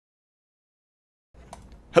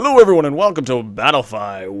Hello everyone and welcome to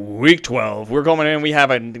BattleFY Week 12. We're going in, we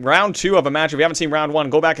have a round 2 of a match. If you haven't seen round 1,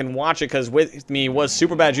 go back and watch it because with me was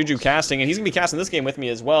SuperBadJuju casting, and he's going to be casting this game with me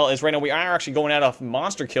as well. As right now we are actually going out of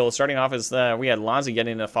monster kills, starting off as we had Lonzy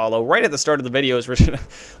getting a follow right at the start of the video as we're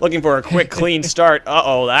looking for a quick clean start.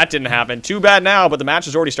 Uh-oh, that didn't happen. Too bad now, but the match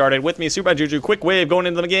has already started. With me, SuperBadJuju, quick wave going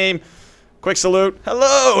into the game. Quick salute.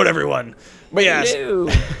 Hello everyone. But yes,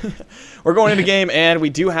 we're going into game, and we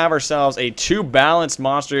do have ourselves a 2-balanced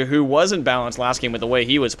monster who wasn't balanced last game with the way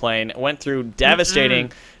he was playing. Went through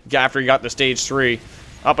devastating after he got to stage 3.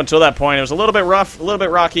 Up until that point, it was a little bit rough, a little bit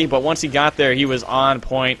rocky, but once he got there, he was on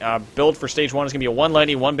point. Build for stage 1 is going to be a 1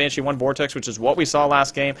 Lightning, 1 Banshee, 1 Vortex, which is what we saw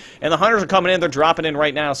last game. And the Hunters are coming in. They're dropping in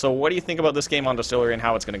right now. So what do you think about this game on Distillery and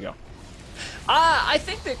how it's going to go? I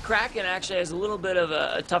think that Kraken actually has a little bit of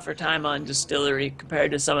a tougher time on Distillery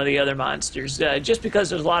compared to some of the other monsters, just because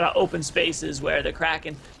there's a lot of open spaces where the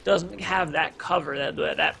Kraken doesn't have that cover,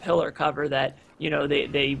 that pillar cover that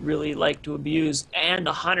they really like to abuse, and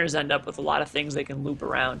the Hunters end up with a lot of things they can loop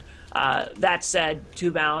around. That said,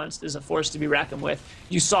 2 balanced is a force to be reckoned with.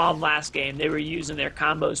 You saw them last game. They were using their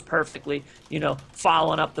combos perfectly,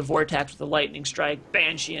 following up the Vortex with a Lightning Strike,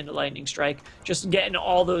 Banshee into Lightning Strike, just getting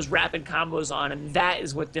all those rapid combos on, and that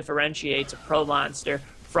is what differentiates a pro monster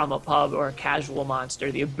from a pub or a casual monster,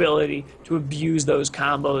 the ability to abuse those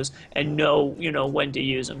combos and know, when to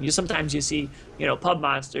use them. Sometimes you see, pub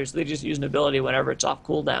monsters, they just use an ability whenever it's off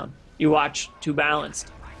cooldown. You watch 2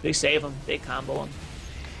 balanced, they save them, they combo them.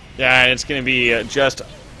 Yeah, it's going to be just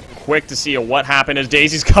quick to see what happened as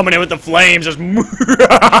Daisy's coming in with the flames. Just oh,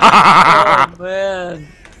 man.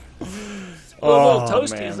 A little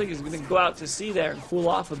toasty. Man. It's like he's going to go out to sea there and cool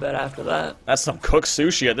off a bit after that. That's some cooked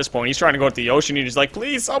sushi at this point. He's trying to go to the ocean and he's like,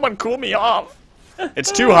 please, someone cool me off.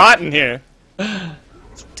 It's too hot in here.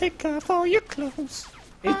 So take off all your clothes.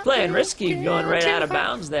 He's playing risky, going right out of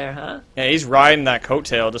bounds there, huh? Yeah, he's riding that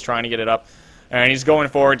coattail, just trying to get it up. And he's going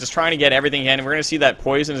forward, just trying to get everything in. We're going to see that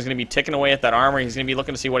poison is going to be ticking away at that armor. He's going to be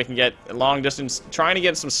looking to see what he can get long distance, trying to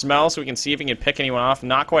get some smell so we can see if he can pick anyone off.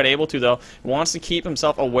 Not quite able to, though. Wants to keep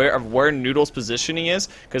himself aware of where Noodle's positioning is,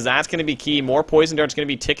 because that's going to be key. More poison darts going to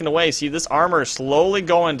be ticking away. See, this armor is slowly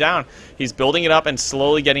going down. He's building it up and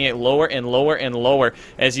slowly getting it lower and lower and lower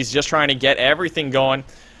as he's just trying to get everything going.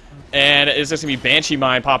 And it's just going to be Banshee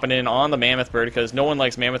Mine popping in on the Mammoth Bird, because no one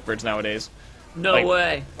likes Mammoth Birds nowadays. No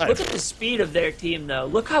way. Look at the speed of their team, though.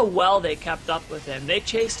 Look how well they kept up with him. They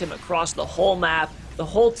chased him across the whole map. The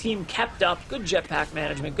whole team kept up. Good jetpack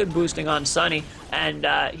management, good boosting on Sunny, and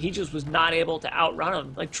he just was not able to outrun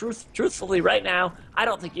him. Like, truthfully, right now, I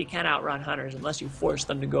don't think you can outrun Hunters unless you force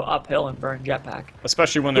them to go uphill and burn jetpack.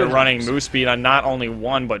 Especially when they're running move speed on not only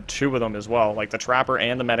 1, but 2 of them as well. Like, the Trapper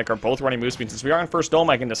and the Medic are both running move speed. Since we are in first dome,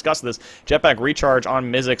 I can discuss this. Jetpack recharge on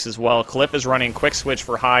Mizzix as well. Cliff is running quick switch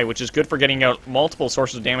for high, which is good for getting out multiple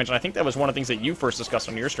sources of damage, and I think that was one of the things that you first discussed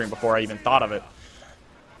on your stream before I even thought of it.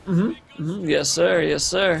 Yes, sir. Yes,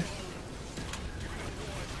 sir.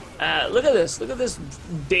 Look at this. Look at this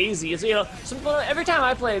Daisy. It's, every time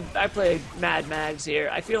I play Mad Mags here,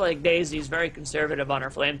 I feel like Daisy's very conservative on her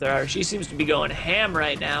flamethrower. She seems to be going ham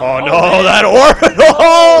right now. Oh no, man. That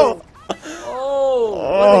orb! Oh!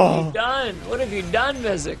 What have you done? What have you done,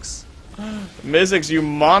 Mizzix? Mizzix, you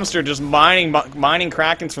monster, just mining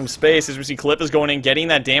Krakens from space. As we see Clip is going in, getting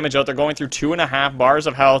that damage out. They're going through 2.5 bars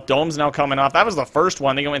of health. Dome's now coming off. That was the first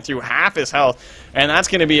one. They went through half his health. And that's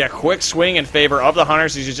going to be a quick swing in favor of the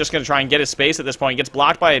Hunters. He's just going to try and get his space at this point. He gets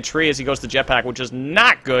blocked by a tree as he goes to jetpack, which is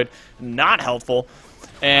not good, not helpful.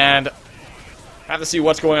 And have to see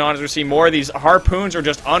what's going on as we see more of these harpoons are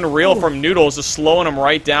just unreal from Noodles, just slowing him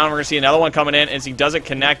right down. We're going to see another one coming in as he doesn't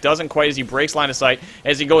connect, doesn't quite as he breaks line of sight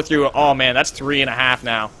as he go through. Oh man, that's 3.5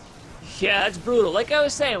 now. Yeah, that's brutal. Like I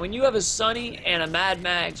was saying, when you have a Sunny and a Mad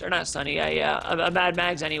Mags, or not Sunny, a Mad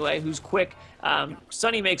Mags anyway, who's quick,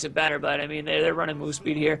 Sunny makes it better, but I mean, they're running move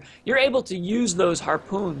speed here. You're able to use those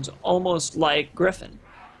harpoons almost like Griffin.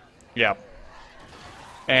 Yeah.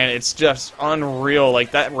 And it's just unreal.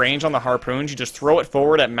 Like, that range on the harpoons, you just throw it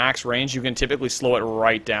forward at max range, you can typically slow it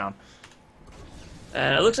right down.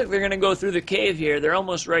 And it looks like they're going to go through the cave here. They're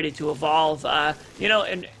almost ready to evolve.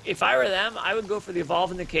 And if I were them, I would go for the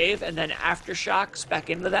evolve in the cave and then Aftershock spec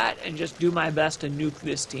into that and just do my best to nuke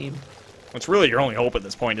this team. It's really your only hope at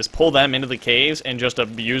this point. Just pull them into the caves and just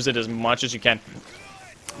abuse it as much as you can.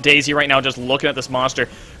 Daisy right now just looking at this monster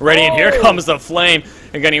ready, and here comes the flame.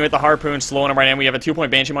 and getting with the Harpoon, slowing him right in. We have a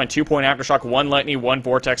 2-point Banshee Mine, 2-point Aftershock, 1 Lightning, 1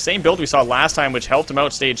 Vortex. Same build we saw last time, which helped him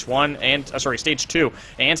out stage 1 and, stage 2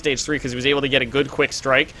 and stage 3, because he was able to get a good quick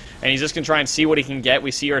strike, and he's just going to try and see what he can get.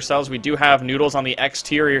 We see ourselves, we do have Noodles on the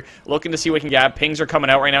exterior, looking to see what he can get. Pings are coming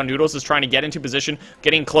out right now. Noodles is trying to get into position,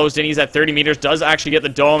 getting closed in. He's at 30 meters, does actually get the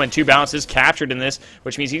dome, and 2 balances captured in this,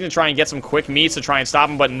 which means he's going to try and get some quick meets to try and stop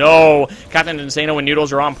him, but no. Captain Insano and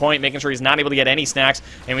Noodles are on point, making sure he's not able to get any snacks,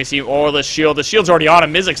 and we see, oh, the shield. The shield's already on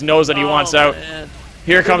him. Mizzix knows that he wants out. Man.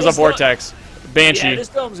 Here comes the Vortex. Banshee. Yeah, this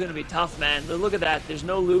dome's going to be tough, man. Look at that. There's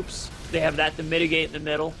no loops. They have that to mitigate in the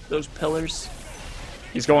middle, those pillars.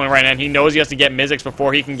 He's going right in. He knows he has to get Mizzix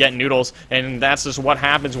before he can get Noodles, and that's just what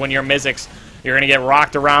happens when you're Mizzix. You're going to get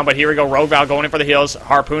rocked around, but here we go. Rogue Val going in for the heals.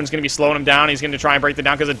 Harpoon's going to be slowing him down. He's going to try and break the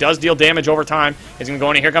down because it does deal damage over time. He's going to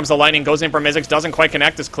go in. Here comes the Lightning. Goes in for Mizzix. Doesn't quite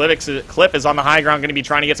connect. This Clip is on the high ground. Going to be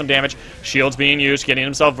trying to get some damage. Shield's being used. Getting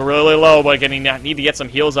himself really low, but need to get some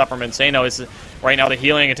heals up from Insano. Right now, the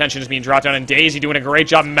healing attention is being dropped down, and Daisy doing a great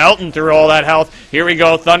job melting through all that health. Here we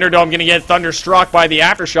go. Thunderdome going to get thunderstruck by the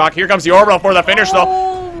Aftershock. Here comes the Orbital for the finish,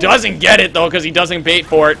 though. Doesn't get it, though, because he doesn't bait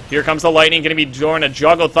for it. Here comes the Lightning, going to be trying to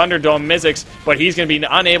juggle Thunderdome Mizzix, but he's going to be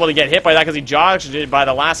unable to get hit by that because he dodged it by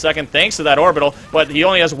the last second thanks to that Orbital, but he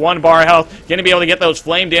only has 1 bar of health. Going to be able to get those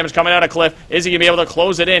flame damage coming out of Cliff. Is he going to be able to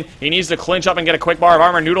close it in? He needs to clinch up and get a quick bar of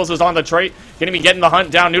armor. Noodles is on the trait. Going to be getting the hunt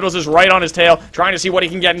down. Noodles is right on his tail, trying to see what he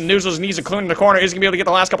can get. Noodles needs to clean the corner. Is he going to be able to get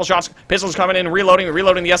the last couple shots? Pistols coming in, reloading the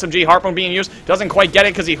SMG. Harpoon being used. Doesn't quite get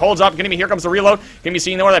it because he holds up. Going to be, here comes the reload. Going to be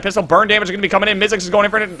seeing where that pistol burn damage is going to be coming in. Mizzix is going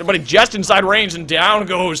in for it, but it just inside range, and down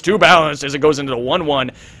goes 2 balanced as it goes into the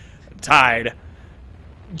 1-1 tied.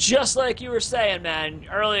 Just like you were saying, man.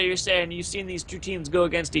 Earlier you're saying you've seen these 2 teams go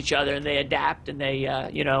against each other, and they adapt, and they,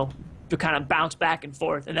 you know, to kind of bounce back and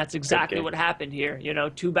forth, and that's exactly what happened here. You know,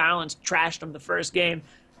 2 balanced trashed them the first game.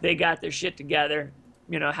 They got their shit together.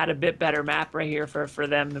 You know, had a bit better map right here for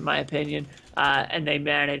them, in my opinion, and they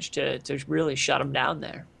managed to really shut them down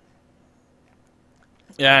there.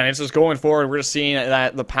 Yeah, and it's just going forward. We're just seeing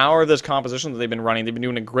that the power of this composition that they've been running. They've been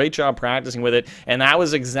doing a great job practicing with it, and that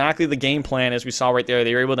was exactly the game plan as we saw right there.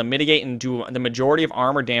 They were able to mitigate and do the majority of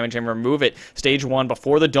armor damage and remove it stage 1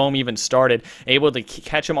 before the dome even started, able to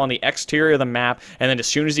catch him on the exterior of the map, and then as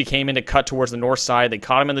soon as he came in to cut towards the north side, they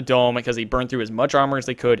caught him in the dome because he burned through as much armor as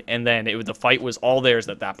they could, and then the fight was all theirs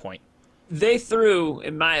at that point. They threw,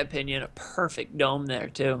 in my opinion, a perfect dome there,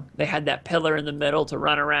 too. They had that pillar in the middle to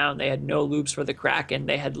run around. They had no loops for the Kraken.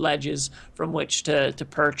 They had ledges from which to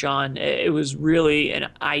perch on. It was really an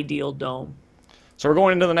ideal dome. So we're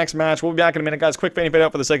going into the next match. We'll be back in a minute, guys. Quick fade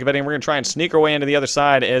out for the sake of betting. We're going to try and sneak our way into the other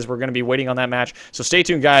side as we're going to be waiting on that match. So stay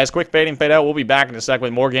tuned, guys. Quick fade out. We'll be back in a sec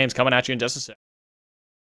with more games coming at you in just a sec.